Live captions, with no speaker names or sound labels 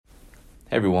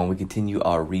Hey everyone, we continue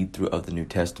our read through of the New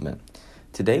Testament.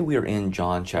 Today we are in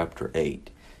John chapter 8.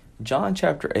 John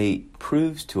chapter 8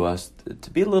 proves to us to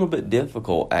be a little bit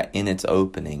difficult in its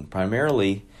opening,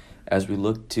 primarily as we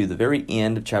look to the very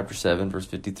end of chapter 7, verse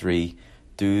 53,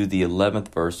 through the 11th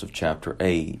verse of chapter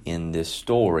 8 in this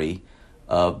story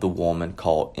of the woman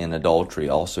caught in adultery,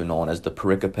 also known as the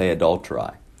pericope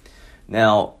adulteri.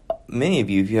 Now, many of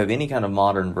you, if you have any kind of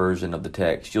modern version of the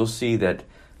text, you'll see that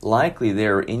likely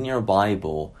there in your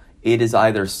Bible, it is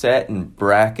either set in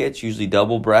brackets, usually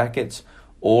double brackets,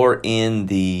 or in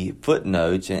the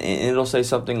footnotes, and it'll say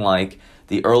something like,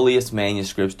 the earliest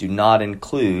manuscripts do not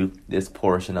include this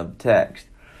portion of the text.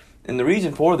 And the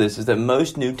reason for this is that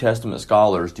most New Testament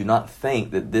scholars do not think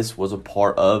that this was a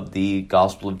part of the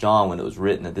Gospel of John when it was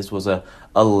written, that this was a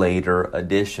later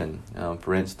addition.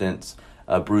 For instance,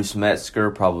 Bruce Metzger,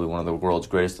 probably one of the world's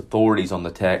greatest authorities on the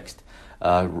text,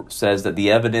 says that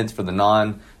the evidence for the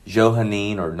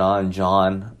non-Johannine or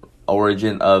non-John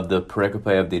origin of the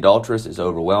pericope of the adulteress is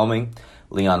overwhelming.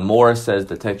 Leon Morris says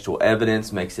the textual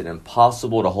evidence makes it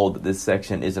impossible to hold that this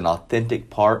section is an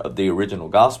authentic part of the original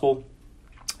gospel.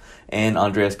 And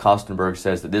Andreas Kostenberg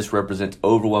says that this represents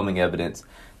overwhelming evidence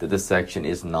that this section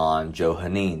is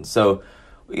non-Johannine. So,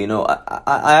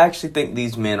 I actually think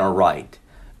these men are right.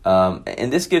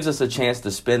 And this gives us a chance to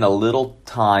spend a little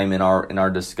time in our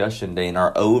discussion day, in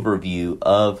our overview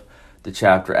of the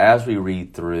chapter as we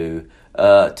read through,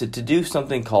 to do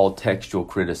something called textual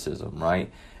criticism,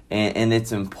 right? And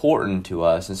it's important to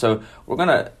us. And so I'm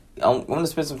going to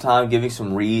spend some time giving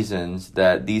some reasons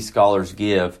that these scholars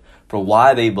give for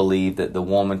why they believe that the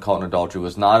woman caught in adultery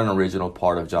was not an original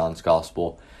part of John's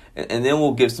gospel. And then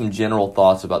we'll give some general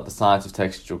thoughts about the science of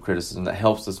textual criticism that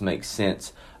helps us make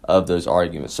sense of those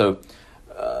arguments. So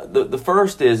the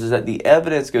first is that the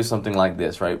evidence goes something like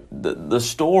this, right? The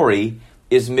story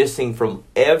is missing from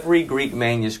every Greek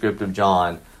manuscript of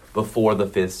John before the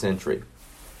 5th century.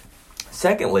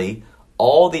 Secondly,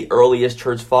 all the earliest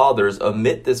church fathers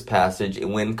omit this passage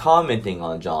when commenting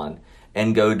on John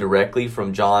and go directly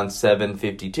from John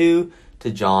 7:52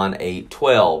 to John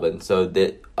 8:12. And so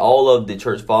that all of the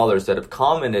church fathers that have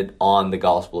commented on the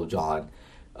Gospel of John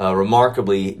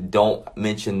remarkably don't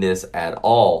mention this at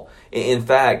all. In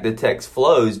fact, the text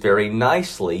flows very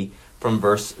nicely from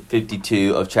verse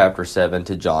 52 of chapter 7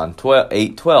 to John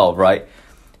 8:12, right?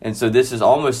 And so this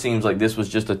almost seems like this was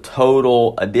just a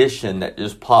total addition that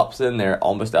just pops in there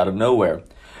almost out of nowhere.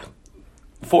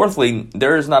 Fourthly,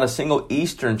 there is not a single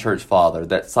Eastern church father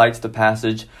that cites the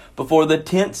passage before the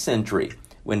 10th century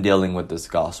when dealing with this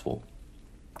gospel.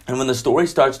 And when the story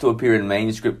starts to appear in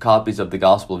manuscript copies of the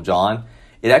Gospel of John,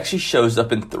 it actually shows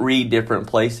up in 3 different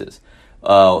places.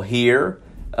 After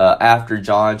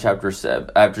John chapter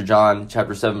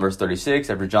 7 verse 36,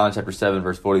 after John chapter 7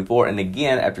 verse 44, and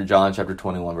again after John chapter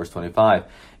 21 verse 25.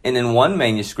 And in one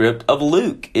manuscript of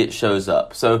Luke, it shows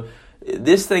up. So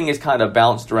this thing is kind of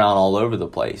bounced around all over the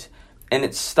place. And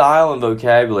its style and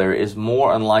vocabulary is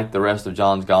more unlike the rest of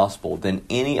John's gospel than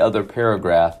any other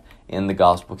paragraph in the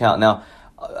gospel account. Now,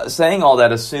 saying all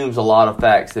that assumes a lot of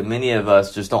facts that many of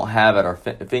us just don't have at our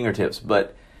fingertips,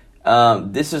 but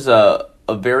this is a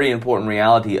very important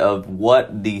reality of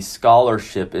what the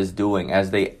scholarship is doing as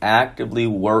they actively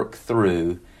work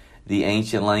through the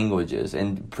ancient languages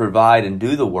and provide and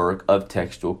do the work of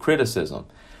textual criticism.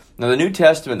 Now, the New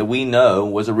Testament that we know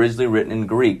was originally written in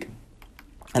Greek,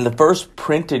 and the first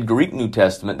printed Greek New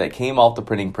Testament that came off the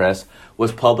printing press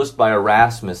was published by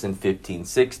Erasmus in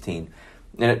 1516.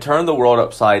 And it turned the world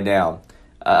upside down.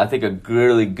 I think a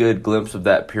really good glimpse of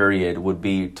that period would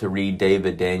be to read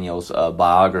David Daniels'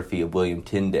 biography of William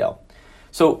Tyndale.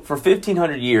 So for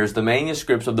 1,500 years, the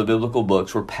manuscripts of the biblical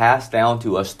books were passed down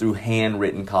to us through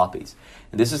handwritten copies.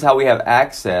 And this is how we have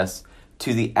access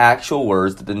to the actual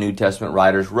words that the New Testament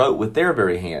writers wrote with their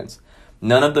very hands.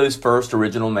 None of those first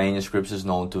original manuscripts is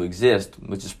known to exist,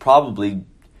 which is probably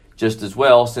just as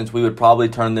well, since we would probably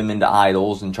turn them into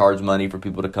idols and charge money for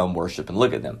people to come worship and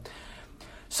look at them.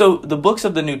 So the books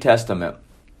of the New Testament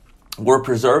were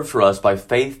preserved for us by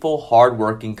faithful,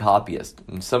 hard-working copyists.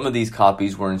 And some of these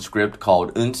copies were in script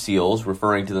called uncials,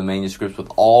 referring to the manuscripts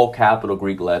with all capital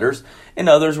Greek letters, and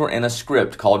others were in a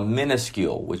script called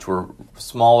minuscule, which were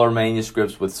smaller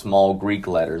manuscripts with small Greek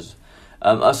letters.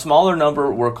 A smaller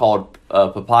number were called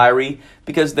papyri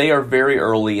because they are very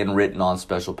early and written on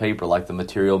special paper, like the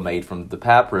material made from the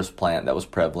papyrus plant that was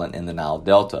prevalent in the Nile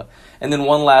Delta. And then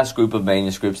one last group of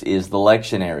manuscripts is the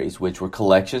lectionaries, which were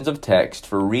collections of text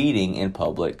for reading in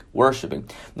public worshiping.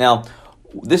 Now,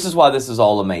 this is why this is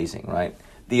all amazing, right?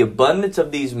 The abundance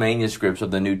of these manuscripts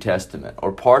of the New Testament,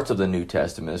 or parts of the New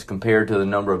Testament, as compared to the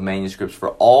number of manuscripts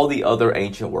for all the other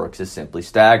ancient works, is simply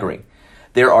staggering.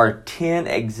 There are 10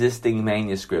 existing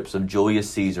manuscripts of Julius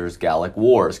Caesar's Gallic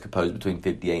Wars, composed between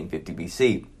 58 and 50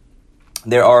 BC.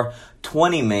 There are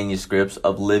 20 manuscripts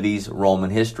of Livy's Roman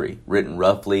history, written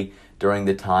roughly during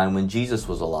the time when Jesus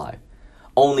was alive.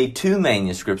 Only 2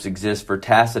 manuscripts exist for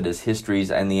Tacitus' Histories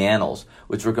and the Annals,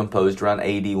 which were composed around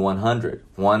AD 100,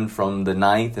 one from the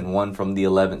 9th and one from the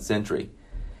 11th century.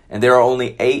 And there are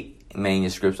only 8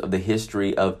 manuscripts of the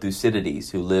history of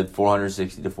Thucydides, who lived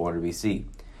 460 to 400 BC.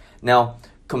 Now,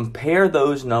 compare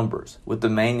those numbers with the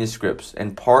manuscripts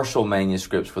and partial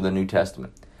manuscripts for the New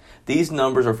Testament. These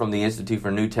numbers are from the Institute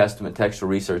for New Testament Textual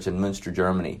Research in Münster,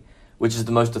 Germany, which is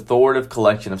the most authoritative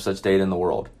collection of such data in the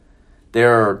world.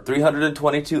 There are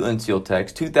 322 uncial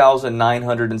texts,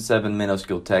 2,907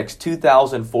 minuscule texts,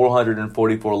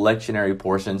 2,444 lectionary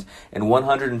portions, and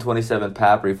 127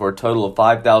 papyri for a total of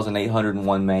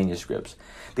 5,801 manuscripts.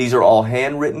 These are all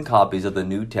handwritten copies of the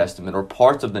New Testament or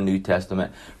parts of the New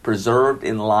Testament preserved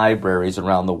in libraries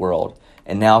around the world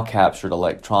and now captured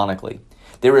electronically.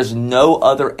 There is no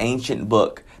other ancient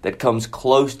book that comes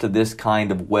close to this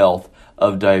kind of wealth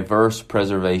of diverse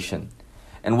preservation.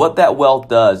 And what that wealth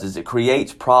does is it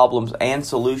creates problems and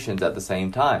solutions at the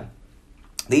same time.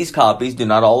 These copies do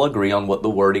not all agree on what the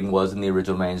wording was in the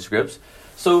original manuscripts.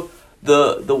 So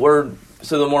the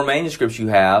more manuscripts you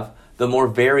have, the more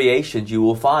variations you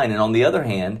will find. And on the other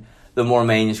hand, the more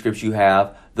manuscripts you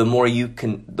have, the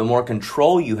more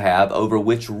control you have over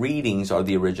which readings are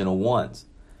the original ones.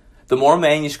 The more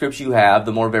manuscripts you have,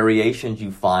 the more variations you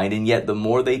find, and yet the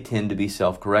more they tend to be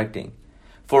self-correcting.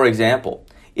 For example,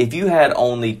 if you had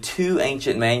only 2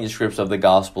 ancient manuscripts of the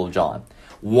Gospel of John,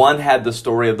 one had the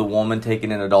story of the woman taken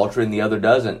in adultery and the other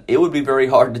doesn't, it would be very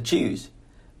hard to choose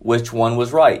which one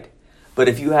was right. But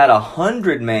if you had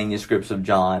 100 manuscripts of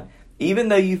John, even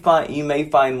though you may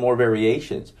find more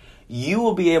variations, you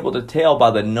will be able to tell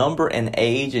by the number and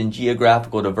age and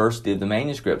geographical diversity of the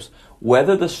manuscripts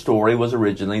whether the story was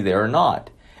originally there or not.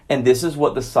 And this is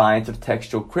what the science of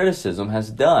textual criticism has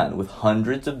done with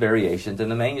hundreds of variations in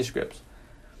the manuscripts.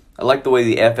 I like the way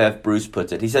the F.F. Bruce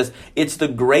puts it. He says, it's the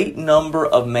great number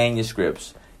of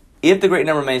manuscripts. If the great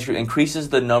number of manuscripts increases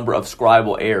the number of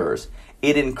scribal errors,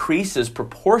 it increases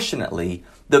proportionately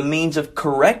the means of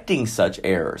correcting such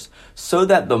errors, so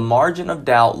that the margin of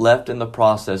doubt left in the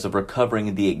process of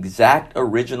recovering the exact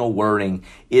original wording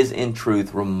is in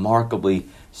truth remarkably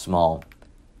small.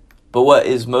 But what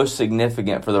is most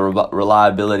significant for the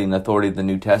reliability and authority of the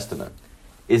New Testament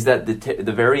is that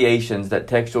the variations that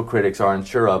textual critics are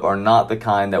unsure of are not the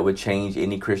kind that would change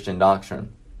any Christian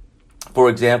doctrine. For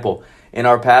example, in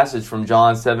our passage from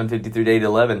John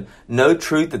 7:53-11, no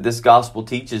truth that this gospel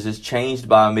teaches is changed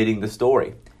by omitting the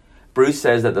story. Bruce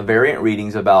says that the variant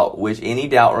readings about which any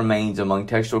doubt remains among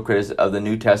textual critics of the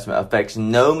New Testament affects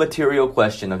no material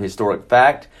question of historic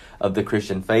fact of the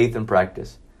Christian faith and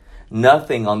practice.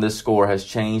 Nothing on this score has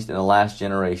changed in the last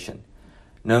generation.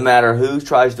 No matter who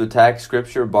tries to attack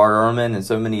Scripture, Bart Ehrman and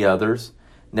so many others,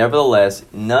 nevertheless,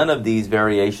 none of these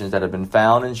variations that have been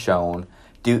found and shown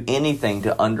do anything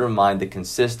to undermine the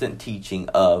consistent teaching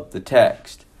of the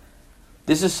text.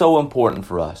 This is so important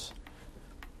for us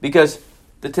because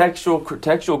the textual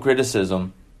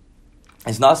criticism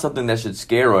is not something that should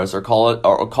scare us or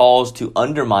cause to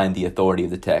undermine the authority of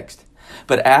the text,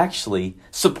 but actually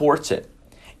supports it.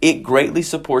 It greatly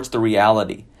supports the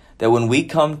reality that when we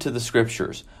come to the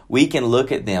Scriptures, we can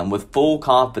look at them with full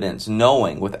confidence,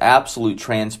 knowing with absolute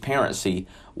transparency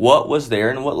what was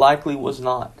there and what likely was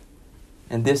not.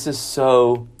 And this is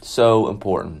so, so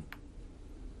important.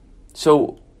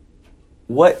 So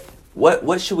what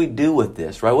should we do with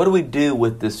this, right? What do we do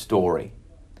with this story?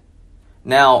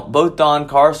 Now, both Don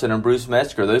Carson and Bruce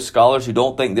Metzger, those scholars who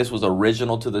don't think this was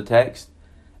original to the text,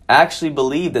 actually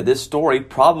believe that this story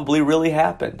probably really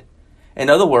happened. In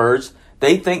other words,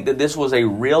 they think that this was a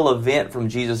real event from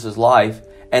Jesus' life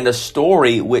and a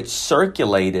story which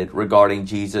circulated regarding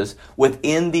Jesus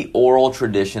within the oral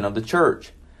tradition of the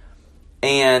church.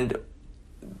 And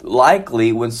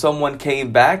likely when someone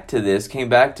came back to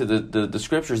the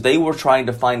Scriptures, they were trying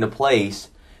to find a place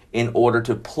in order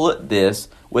to put this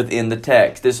within the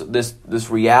text. This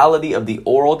reality of the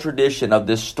oral tradition of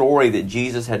this story that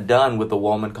Jesus had done with a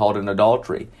woman caught in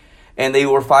adultery. And they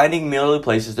were finding merely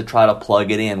places to try to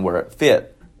plug it in where it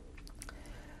fit.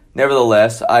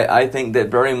 Nevertheless, I think that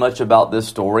very much about this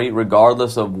story,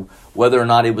 regardless of whether or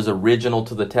not it was original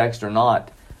to the text or not,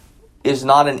 is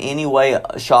not in any way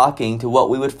shocking to what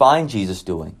we would find Jesus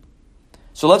doing.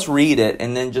 So let's read it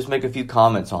and then just make a few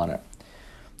comments on it.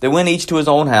 They went each to his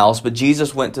own house, but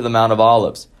Jesus went to the Mount of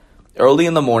Olives. Early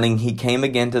in the morning he came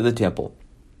again to the temple.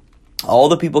 All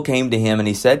the people came to him, and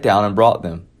he sat down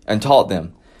and taught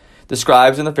them. The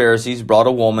scribes and the Pharisees brought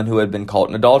a woman who had been caught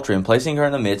in adultery, and placing her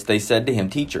in the midst, they said to him,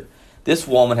 Teacher, this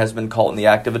woman has been caught in the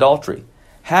act of adultery.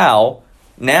 How?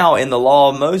 Now in the law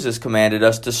of Moses commanded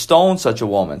us to stone such a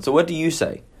woman. So what do you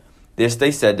say? This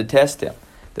they said to test him,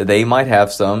 that they might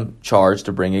have some charge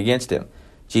to bring against him.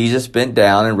 Jesus bent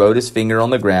down and wrote his finger on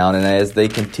the ground, and as they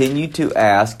continued to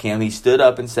ask him, he stood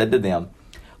up and said to them,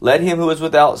 Let him who is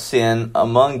without sin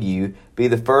among you be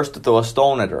the first to throw a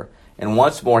stone at her. And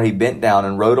once more he bent down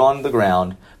and wrote on the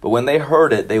ground. But when they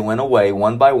heard it, they went away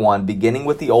one by one, beginning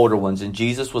with the older ones, and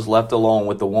Jesus was left alone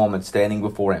with the woman standing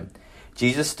before him.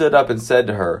 Jesus stood up and said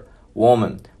to her,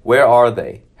 Woman, where are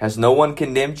they? Has no one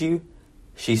condemned you?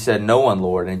 She said, No one,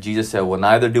 Lord. And Jesus said, Well,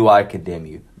 neither do I condemn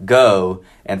you. Go,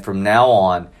 and from now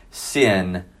on,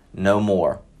 sin no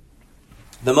more.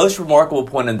 The most remarkable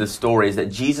point in this story is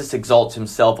that Jesus exalts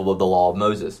himself above the law of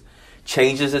Moses,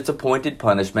 changes its appointed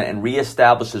punishment, and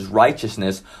reestablishes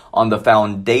righteousness on the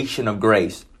foundation of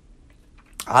grace.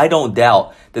 I don't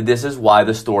doubt that this is why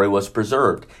the story was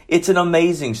preserved. It's an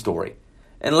amazing story.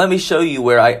 And let me show you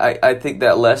where I think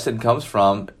that lesson comes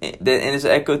from, and is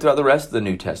echoed throughout the rest of the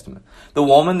New Testament. The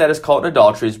woman that is caught in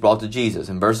adultery is brought to Jesus.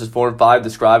 In verses 4 and 5, the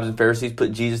scribes and Pharisees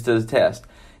put Jesus to the test.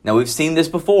 Now, we've seen this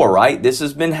before, right? This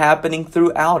has been happening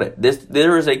throughout it.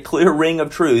 There is a clear ring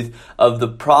of truth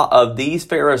of these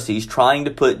Pharisees trying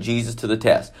to put Jesus to the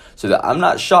test. So that I'm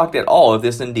not shocked at all if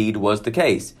this indeed was the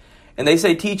case. And they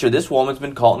say, Teacher, this woman's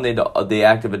been caught in the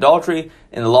act of adultery,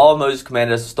 and the law of Moses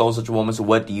commanded us to stone such a woman, so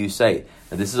what do you say?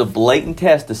 Now, this is a blatant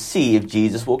test to see if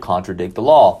Jesus will contradict the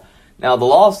law. Now, the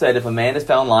law said if a man is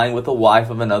found lying with the wife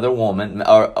of another woman,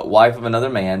 or wife of another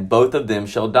man, both of them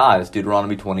shall die. That's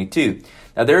Deuteronomy 22.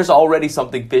 Now, there is already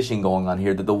something fishy going on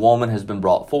here, that the woman has been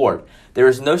brought forward. There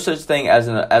is no such thing as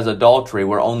adultery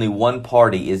where only one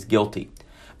party is guilty.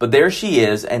 But there she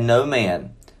is, and no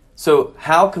man. So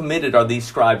how committed are these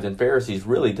scribes and Pharisees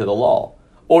really to the law?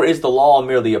 Or is the law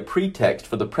merely a pretext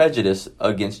for the prejudice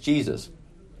against Jesus?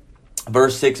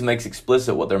 Verse 6 makes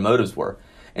explicit what their motives were.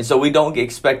 And so we don't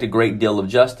expect a great deal of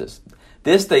justice.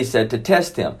 This they said to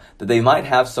test him, that they might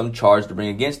have some charge to bring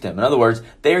against him. In other words,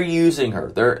 they're using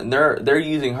her. They're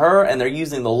using her, and they're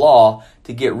using the law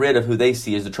to get rid of who they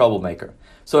see as the troublemaker.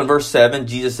 So in verse 7,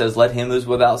 Jesus says, Let him who is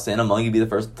without sin among you be the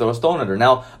first to throw a stone at her.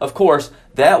 Now, of course,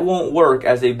 that won't work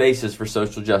as a basis for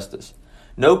social justice.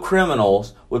 No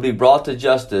criminals would be brought to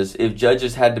justice if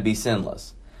judges had to be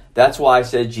sinless. That's why I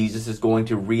said Jesus is going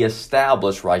to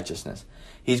reestablish righteousness.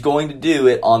 He's going to do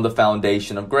it on the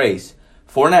foundation of grace.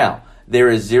 For now, there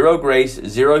is zero grace,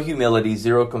 zero humility,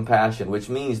 zero compassion, which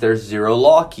means there's zero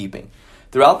law keeping.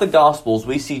 Throughout the Gospels,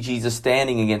 we see Jesus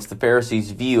standing against the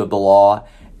Pharisees' view of the law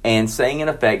and saying, in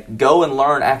effect, go and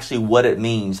learn actually what it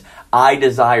means. I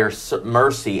desire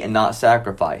mercy and not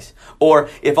sacrifice. Or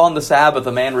if on the Sabbath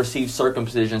a man receives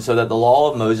circumcision so that the law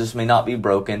of Moses may not be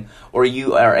broken, or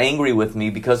you are angry with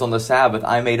me because on the Sabbath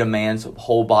I made a man's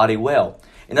whole body well.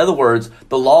 In other words,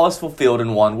 the law is fulfilled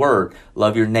in one word.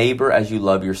 Love your neighbor as you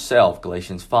love yourself,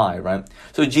 Galatians 5, right?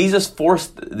 So Jesus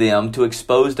forced them to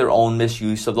expose their own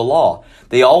misuse of the law.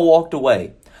 They all walked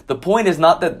away. The point is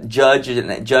not that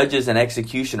judges and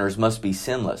executioners must be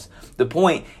sinless. The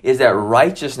point is that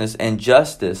righteousness and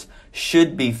justice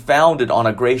should be founded on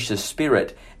a gracious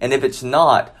spirit. And if it's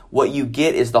not, what you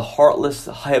get is the heartless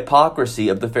hypocrisy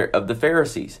of the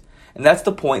Pharisees. And that's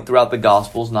the point throughout the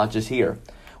Gospels, not just here.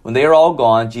 When they are all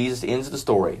gone, Jesus ends the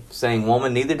story, saying,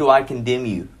 Woman, neither do I condemn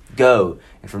you. Go,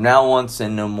 and from now on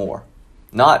sin no more.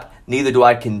 Not, neither do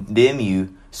I condemn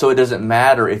you, so it doesn't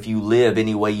matter if you live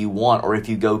any way you want or if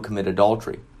you go commit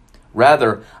adultery.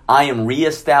 Rather, I am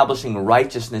reestablishing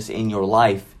righteousness in your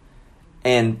life.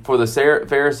 And for the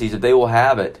Pharisees, if they will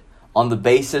have it, on the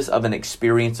basis of an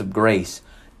experience of grace,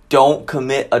 don't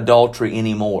commit adultery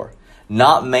anymore.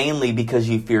 Not mainly because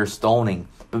you fear stoning,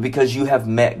 but because you have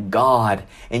met God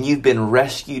and you've been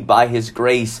rescued by His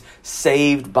grace,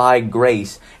 saved by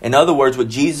grace. In other words, what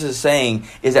Jesus is saying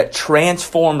is that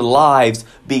transformed lives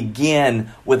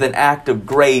begin with an act of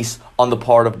grace on the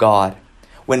part of God.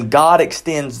 When God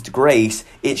extends grace,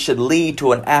 it should lead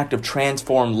to an act of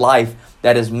transformed life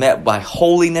that is met by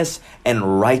holiness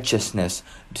and righteousness.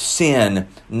 Sin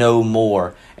no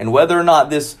more. And whether or not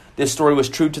this story was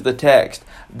true to the text,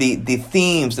 the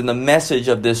themes and the message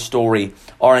of this story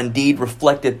are indeed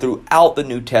reflected throughout the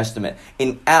New Testament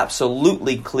in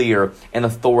absolutely clear and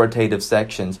authoritative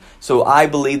sections. So I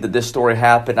believe that this story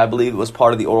happened. I believe it was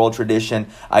part of the oral tradition.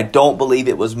 I don't believe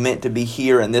it was meant to be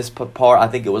here in this part. I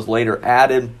think it was later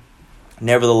added.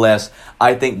 Nevertheless,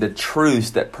 I think the truths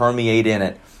that permeate in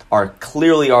it are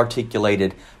clearly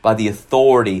articulated by the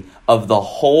authority of the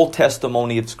whole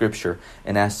testimony of Scripture,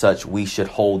 and as such, we should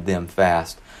hold them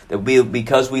fast. That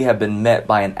because we have been met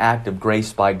by an act of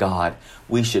grace by God,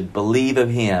 we should believe of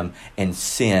Him and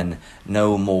sin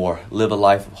no more. Live a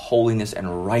life of holiness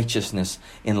and righteousness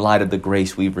in light of the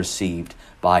grace we've received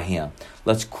by Him.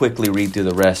 Let's quickly read through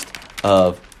the rest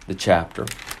of the chapter.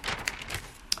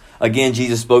 Again,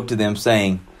 Jesus spoke to them,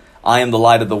 saying, I am the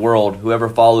light of the world. Whoever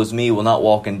follows me will not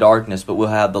walk in darkness, but will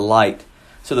have the light.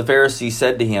 So the Pharisees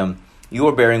said to him, You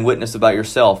are bearing witness about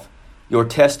yourself. Your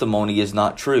testimony is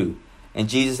not true. And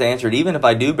Jesus answered, Even if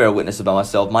I do bear witness about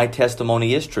myself, my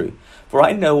testimony is true. For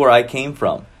I know where I came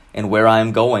from and where I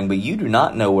am going, but you do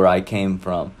not know where I came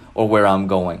from or where I am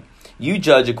going. You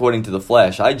judge according to the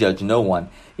flesh. I judge no one.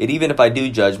 Yet even if I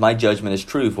do judge, my judgment is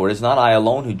true. For it is not I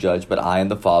alone who judge, but I and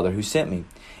the Father who sent me.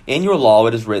 In your law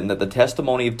it is written that the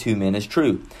testimony of two men is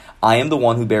true. I am the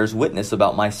one who bears witness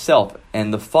about myself,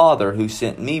 and the Father who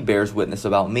sent me bears witness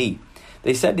about me.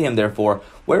 They said to him, therefore,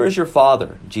 Where is your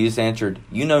Father? Jesus answered,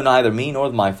 You know neither me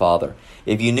nor my Father.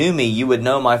 If you knew me, you would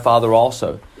know my Father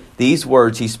also. These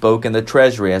words he spoke in the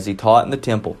treasury as he taught in the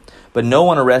temple. But no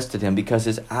one arrested him, because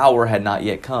his hour had not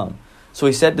yet come. So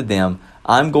he said to them,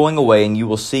 I am going away, and you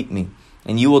will seek me,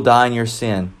 and you will die in your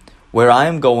sin. Where I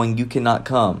am going, you cannot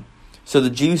come. So the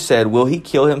Jews said, Will he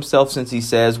kill himself, since he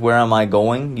says, Where am I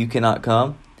going? You cannot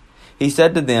come. He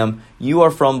said to them, You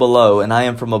are from below, and I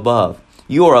am from above.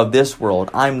 You are of this world.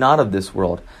 I am not of this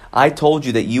world. I told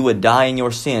you that you would die in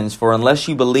your sins, for unless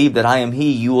you believe that I am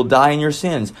He, you will die in your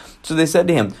sins. So they said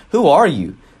to him, Who are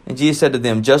you? And Jesus said to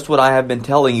them, Just what I have been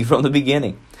telling you from the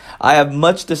beginning. I have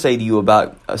much to say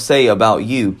about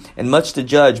you, and much to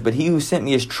judge, but He who sent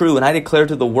me is true, and I declare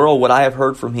to the world what I have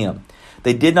heard from Him.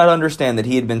 They did not understand that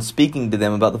He had been speaking to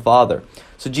them about the Father.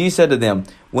 So Jesus said to them,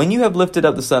 When you have lifted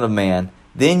up the Son of Man,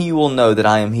 then you will know that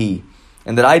I am He,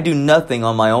 and that I do nothing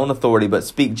on my own authority, but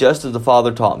speak just as the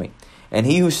Father taught me. And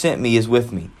He who sent me is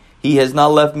with me. He has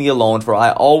not left me alone, for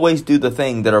I always do the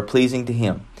things that are pleasing to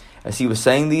Him. As He was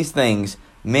saying these things,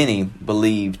 many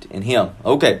believed in Him.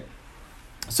 Okay.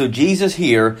 So Jesus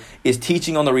here is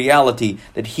teaching on the reality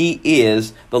that He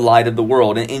is the light of the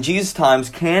world. And in Jesus' times,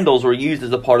 candles were used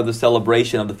as a part of the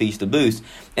celebration of the Feast of Booths.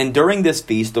 And during this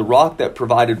feast, the rock that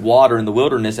provided water in the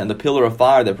wilderness and the pillar of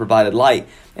fire that provided light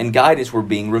and guidance were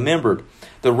being remembered.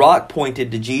 The rock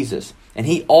pointed to Jesus, and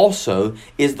He also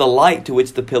is the light to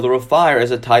which the pillar of fire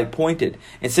as a type pointed.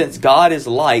 And since God is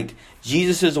light,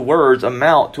 Jesus' words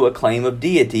amount to a claim of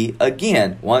deity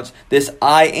again. Once this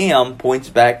I am points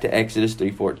back to Exodus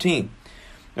 3:14.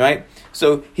 Right?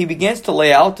 So He begins to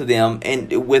lay out to them,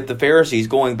 and with the Pharisees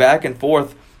going back and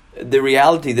forth, the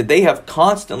reality that they have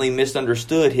constantly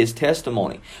misunderstood His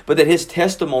testimony, but that His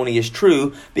testimony is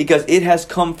true because it has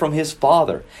come from His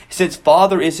Father. Since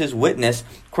Father is His witness,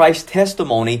 Christ's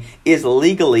testimony is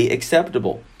legally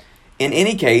acceptable. In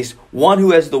any case, one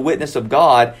who has the witness of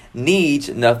God needs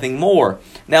nothing more.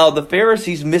 Now, the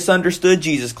Pharisees misunderstood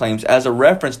Jesus' claims as a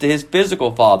reference to His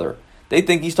physical father. They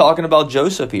think He's talking about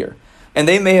Joseph here. And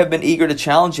they may have been eager to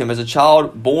challenge Him as a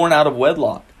child born out of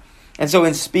wedlock. And so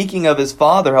in speaking of His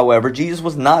Father, however, Jesus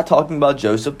was not talking about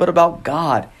Joseph, but about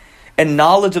God. And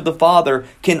knowledge of the Father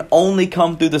can only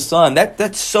come through the Son.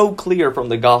 That's so clear from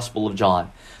the Gospel of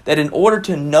John. That in order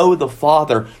to know the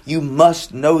Father, you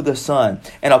must know the Son.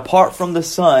 And apart from the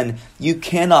Son, you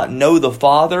cannot know the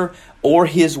Father or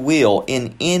His will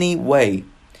in any way.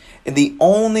 And the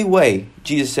only way,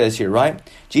 Jesus says here, right?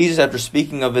 Jesus, after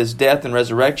speaking of His death and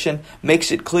resurrection,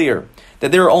 makes it clear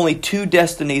that there are only two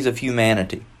destinies of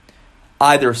humanity.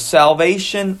 Either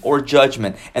salvation or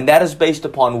judgment. And that is based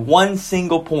upon one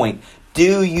single point.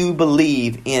 Do you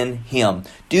believe in Him?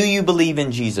 Do you believe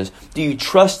in Jesus? Do you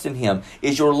trust in Him?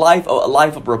 Is your life a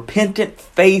life of repentant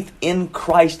faith in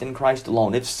Christ and Christ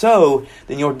alone? If so,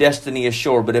 then your destiny is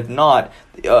sure. But if not,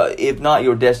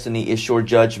 your destiny is sure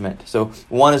judgment. So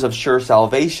one is of sure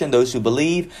salvation, those who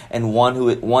believe, and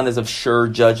one is of sure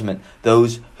judgment,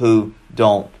 those who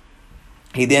don't.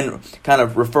 He then kind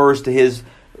of refers to his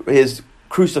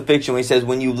crucifixion when He says,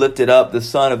 when you lifted up the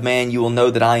Son of Man, you will know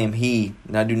that I am He,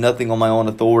 and I do nothing on my own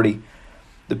authority.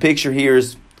 The picture here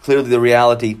is clearly the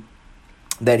reality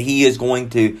that He is going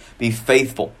to be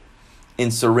faithful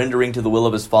in surrendering to the will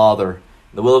of His Father.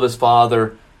 The will of His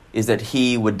Father is that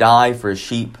He would die for His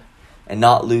sheep and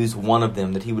not lose one of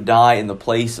them, that He would die in the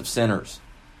place of sinners,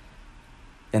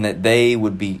 and that they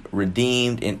would be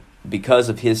redeemed because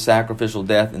of His sacrificial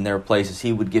death in their places.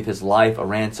 He would give His life a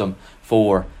ransom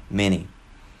for many.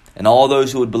 And all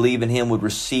those who would believe in Him would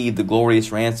receive the glorious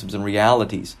ransoms and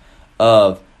realities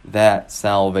of that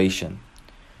salvation.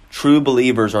 True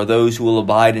believers are those who will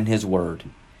abide in His word,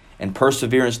 and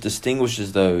perseverance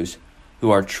distinguishes those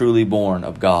who are truly born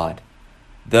of God.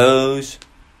 Those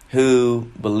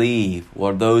who believe,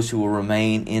 or those who will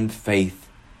remain in faith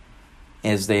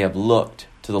as they have looked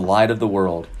to the light of the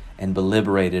world and been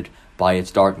liberated by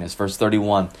its darkness. Verse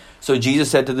 31, So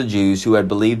Jesus said to the Jews who had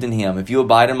believed in Him, If you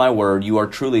abide in my word, you are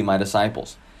truly my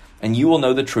disciples, and you will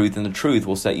know the truth, and the truth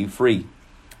will set you free.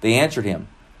 They answered Him,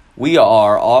 We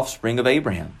are offspring of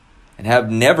Abraham, and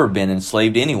have never been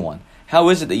enslaved to anyone. How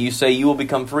is it that you say you will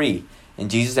become free? And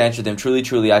Jesus answered them, Truly,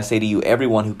 truly, I say to you,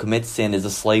 everyone who commits sin is a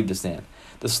slave to sin.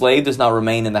 The slave does not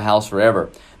remain in the house forever.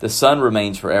 The Son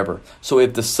remains forever. So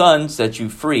if the Son sets you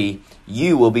free,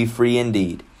 you will be free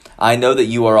indeed. I know that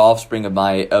you are offspring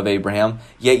of Abraham,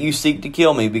 yet you seek to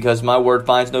kill me, because my word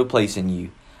finds no place in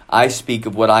you. I speak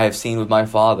of what I have seen with my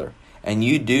Father, and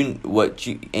you do what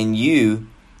you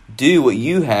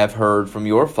have heard from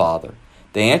your father.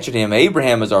 They answered him,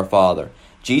 Abraham is our father.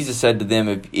 Jesus said to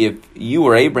them, If you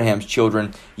were Abraham's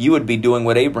children, you would be doing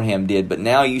what Abraham did. But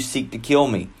now you seek to kill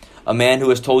me, a man who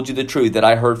has told you the truth that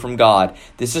I heard from God.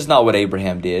 This is not what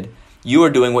Abraham did. You are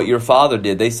doing what your father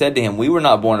did. They said to him, We were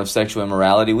not born of sexual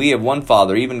immorality. We have one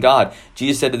Father, even God.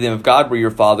 Jesus said to them, If God were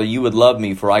your Father, you would love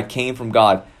me, for I came from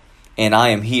God, and I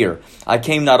am here. I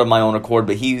came not of my own accord,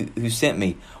 but He who sent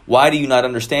me. Why do you not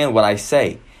understand what I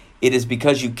say? It is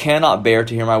because you cannot bear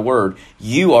to hear my word.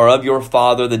 You are of your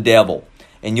father the devil,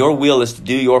 and your will is to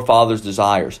do your father's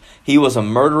desires. He was a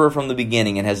murderer from the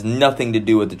beginning and has nothing to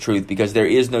do with the truth, because there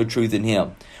is no truth in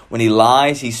him. When he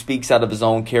lies, he speaks out of his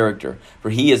own character, for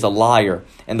he is a liar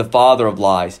and the father of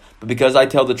lies. But because I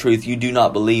tell the truth, you do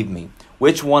not believe me.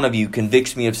 Which one of you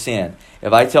convicts me of sin?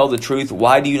 If I tell the truth,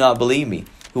 why do you not believe me?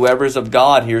 Whoever is of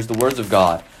God hears the words of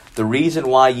God. The reason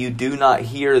why you do not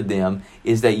hear them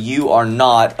is that you are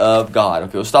not of God.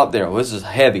 Okay, we'll stop there. Well, this is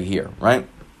heavy here, right?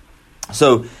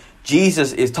 So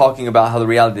Jesus is talking about how the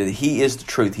reality that He is the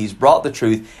truth. He's brought the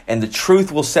truth, and the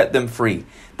truth will set them free.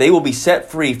 They will be set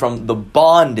free from the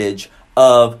bondage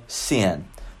of sin.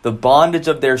 The bondage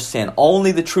of their sin.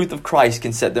 Only the truth of Christ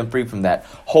can set them free from that.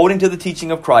 Holding to the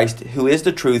teaching of Christ, who is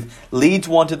the truth, leads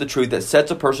one to the truth that sets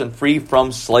a person free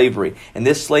from slavery. And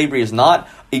this slavery is not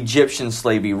Egyptian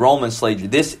slavery, Roman slavery.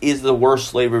 This is the worst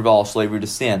slavery of all, slavery to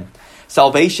sin.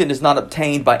 Salvation is not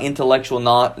obtained by intellectual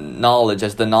knowledge,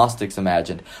 as the Gnostics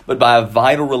imagined, but by a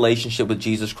vital relationship with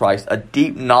Jesus Christ, a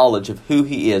deep knowledge of who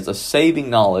He is, a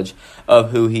saving knowledge of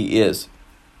who He is.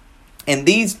 And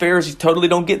these Pharisees totally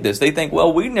don't get this. They think,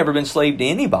 well, we've never been slave to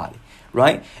anybody,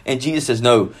 right? And Jesus says,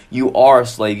 no, you are a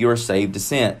slave. You're a slave to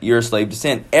sin. You're a slave to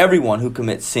sin. Everyone who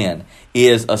commits sin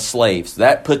is a slave. So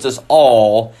that puts us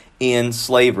all in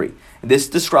slavery. This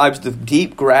describes the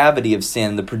deep gravity of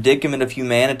sin, the predicament of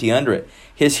humanity under it.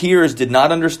 His hearers did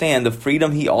not understand the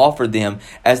freedom He offered them,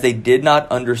 as they did not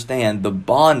understand the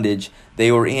bondage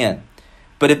they were in.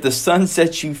 But if the Son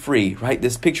sets you free, right,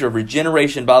 this picture of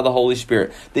regeneration by the Holy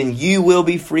Spirit, then you will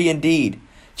be free indeed.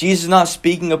 Jesus is not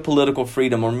speaking of political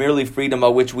freedom or merely freedom by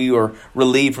which we are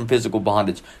relieved from physical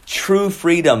bondage. True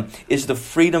freedom is the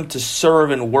freedom to serve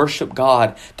and worship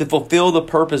God, to fulfill the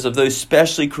purpose of those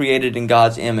specially created in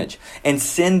God's image. And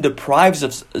sin deprives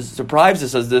us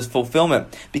of this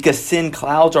fulfillment, because sin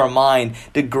clouds our mind,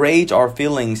 degrades our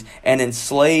feelings, and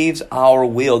enslaves our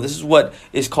will. This is what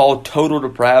is called total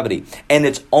depravity. And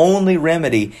its only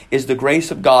remedy is the grace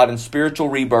of God and spiritual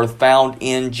rebirth found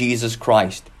in Jesus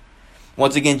Christ.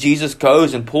 Once again, Jesus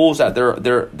goes and pulls out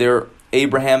their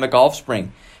Abrahamic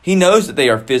offspring. He knows that they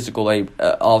are physical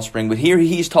offspring, but here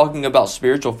He's talking about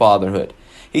spiritual fatherhood.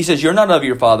 He says, you're not of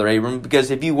your father Abraham,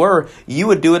 because if you were, you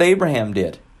would do what Abraham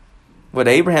did. But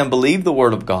Abraham believed the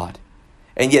word of God,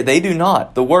 and yet they do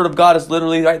not. The word of God is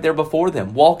literally right there before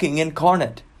them, walking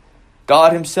incarnate.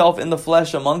 God Himself in the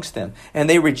flesh amongst them, and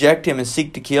they reject Him and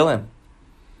seek to kill Him.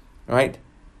 Right?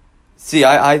 See,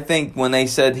 I think when they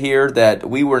said here that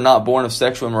we were not born of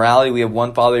sexual immorality, we have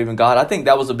one Father, even God, I think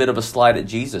that was a bit of a slight at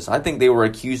Jesus. I think they were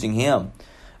accusing Him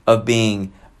of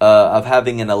having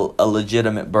a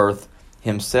legitimate birth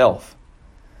Himself.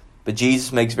 But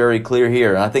Jesus makes very clear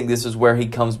here, and I think this is where He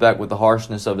comes back with the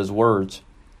harshness of His words.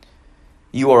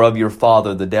 You are of your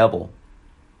father, the devil.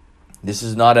 This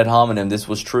is not ad hominem. This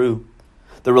was true.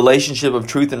 The relationship of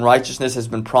truth and righteousness has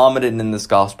been prominent in this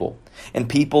gospel. And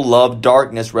people love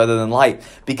darkness rather than light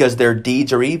because their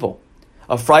deeds are evil.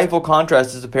 A frightful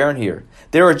contrast is apparent here.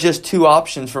 There are just two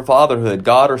options for fatherhood,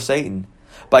 God or Satan.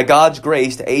 By God's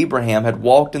grace, Abraham had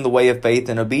walked in the way of faith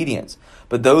and obedience.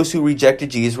 But those who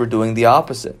rejected Jesus were doing the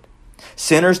opposite.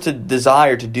 Sinners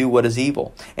desire to do what is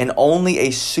evil. And only a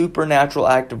supernatural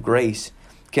act of grace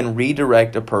can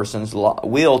redirect a person's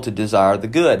will to desire the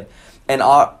good. And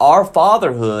our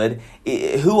fatherhood,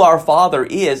 who our Father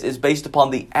is based upon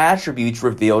the attributes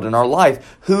revealed in our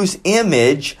life. Whose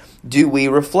image do we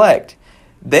reflect?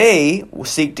 They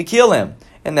seek to kill him.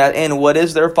 And what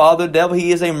is their father, the devil?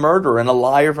 He is a murderer and a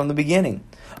liar from the beginning.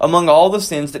 Among all the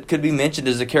sins that could be mentioned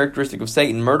as a characteristic of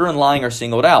Satan, murder and lying are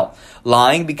singled out.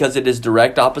 Lying because it is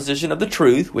direct opposition of the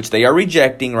truth, which they are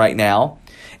rejecting right now,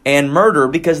 and murder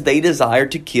because they desire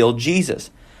to kill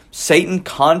Jesus. Satan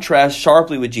contrasts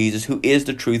sharply with Jesus, who is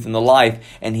the truth and the life,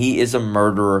 and he is a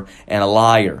murderer and a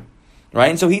liar. Right?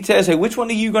 And so he says, hey, which one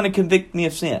are you going to convict me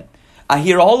of sin? I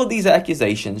hear all of these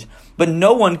accusations, but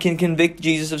no one can convict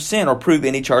Jesus of sin or prove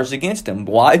any charges against him.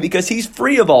 Why? Because he's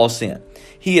free of all sin.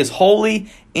 He is holy,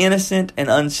 innocent, and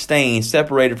unstained,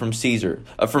 separated from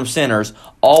sinners,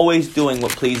 always doing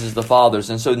what pleases the Father.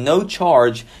 And so no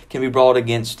charge can be brought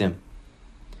against him.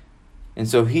 And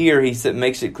so here he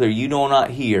makes it clear, you do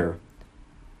not hear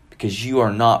because you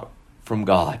are not from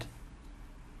God.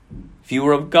 If you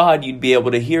were of God, you'd be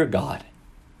able to hear God.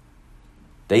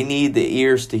 They need the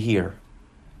ears to hear,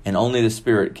 and only the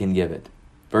Spirit can give it.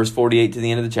 Verse 48 to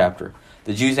the end of the chapter.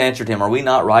 The Jews answered him, are we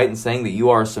not right in saying that you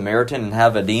are a Samaritan and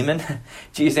have a demon?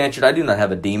 Jesus answered, I do not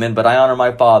have a demon, but I honor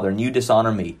my Father, and you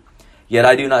dishonor me. Yet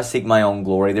I do not seek my own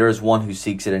glory. There is one who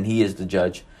seeks it, and he is the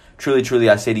judge. Truly, truly,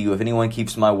 I say to you, if anyone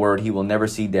keeps my word, he will never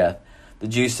see death. The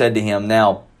Jews said to him,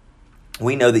 now,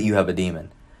 we know that you have a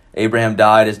demon. Abraham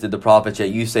died, as did the prophets, yet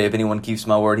you say, if anyone keeps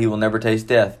my word, he will never taste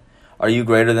death. Are you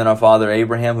greater than our father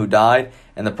Abraham, who died,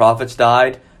 and the prophets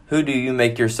died? Who do you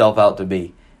make yourself out to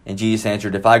be? And Jesus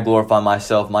answered, if I glorify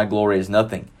myself, my glory is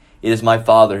nothing. It is my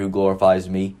Father who glorifies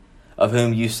me, of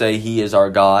whom you say he is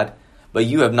our God. But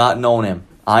you have not known him.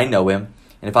 I know him.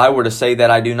 And if I were to say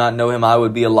that I do not know him, I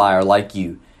would be a liar like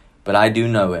you. But I do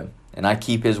know him, and I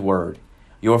keep his word.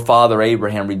 Your father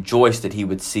Abraham rejoiced that he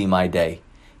would see my day.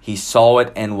 He saw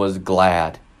it and was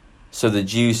glad. So the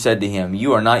Jews said to him,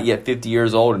 you are not yet 50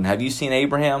 years old, and have you seen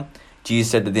Abraham?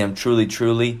 Jesus said to them, truly,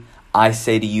 truly, I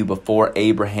say to you, before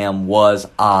Abraham was,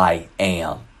 I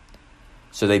am.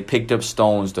 So they picked up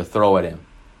stones to throw at him.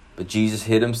 But Jesus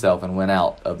hid himself and went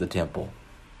out of the temple.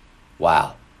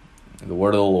 Wow. The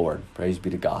word of the Lord. Praise be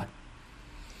to God.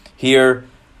 Here,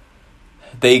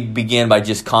 they begin by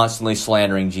just constantly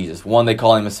slandering Jesus. One, they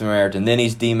call him a Samaritan. Then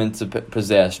he's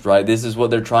demon-possessed, right? This is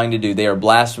what they're trying to do. They are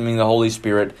blaspheming the Holy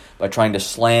Spirit by trying to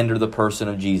slander the person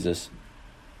of Jesus.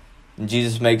 And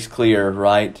Jesus makes clear,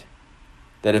 right,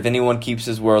 that if anyone keeps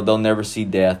his word, they'll never see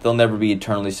death. They'll never be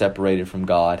eternally separated from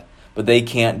God. But they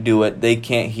can't do it. They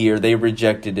can't hear. They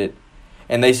rejected it.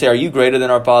 And they say, are you greater than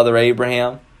our father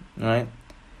Abraham? Right?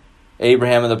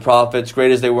 Abraham and the prophets,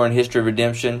 great as they were in history of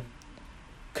redemption,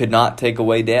 could not take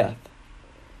away death.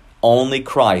 Only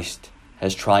Christ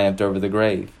has triumphed over the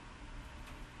grave.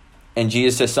 And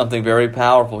Jesus says something very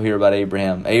powerful here about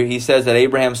Abraham. He says that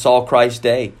Abraham saw Christ's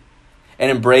day and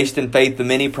embraced in faith the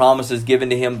many promises given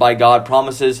to him by God,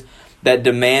 promises that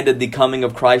demanded the coming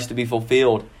of Christ to be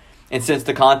fulfilled. And since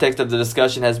the context of the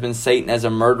discussion has been Satan as a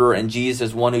murderer and Jesus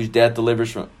as one whose death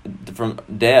delivers from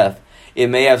death, it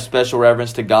may have special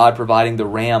reference to God providing the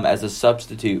ram as a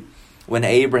substitute when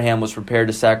Abraham was prepared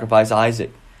to sacrifice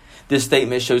Isaac. This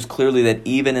statement shows clearly that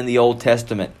even in the Old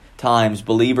Testament times,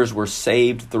 believers were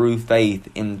saved through faith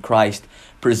in Christ,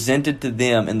 presented to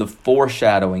them in the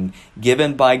foreshadowing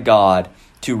given by God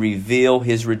to reveal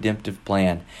his redemptive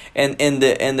plan. And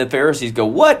the Pharisees go,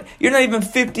 what? You're not even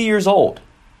 50 years old.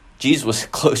 Jesus was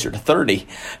closer to 30.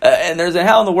 And there's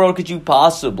how in the world could you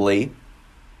possibly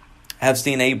have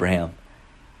seen Abraham?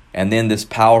 And then this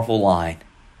powerful line,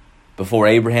 before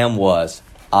Abraham was,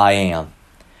 I am.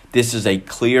 This is a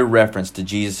clear reference to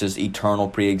Jesus' eternal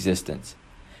preexistence.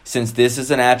 Since this is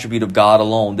an attribute of God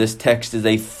alone, this text is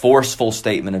a forceful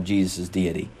statement of Jesus'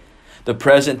 deity. The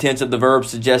present tense of the verb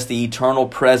suggests the eternal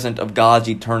present of God's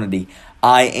eternity.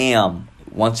 I am,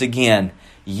 once again,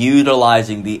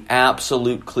 utilizing the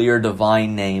absolute clear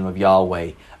divine name of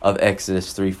Yahweh of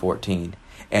Exodus 3:14.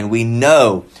 And we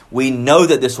know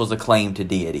that this was a claim to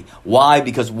deity. Why?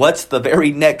 Because what's the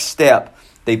very next step?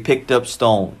 They picked up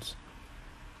stones.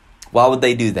 Why would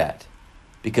they do that?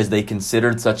 Because they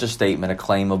considered such a statement a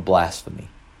claim of blasphemy.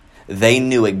 They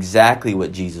knew exactly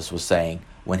what Jesus was saying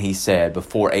when he said,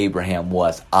 before Abraham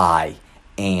was, I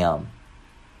am.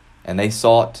 And they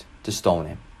sought to stone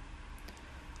him.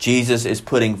 Jesus is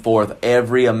putting forth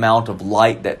every amount of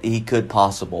light that he could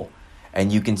possible.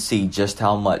 And you can see just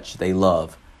how much they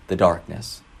love the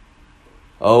darkness.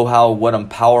 Oh, what a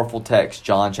powerful text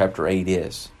John chapter 8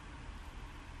 is.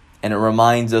 And it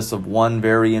reminds us of one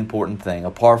very important thing.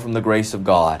 Apart from the grace of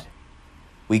God,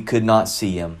 we could not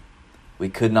see him. We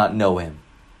could not know him.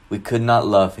 We could not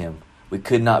love him. We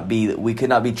could not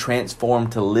be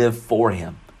transformed to live for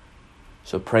Him.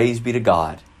 So praise be to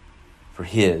God for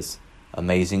His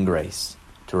amazing grace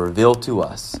to reveal to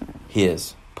us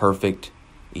His perfect,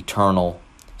 eternal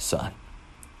Son.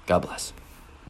 God bless.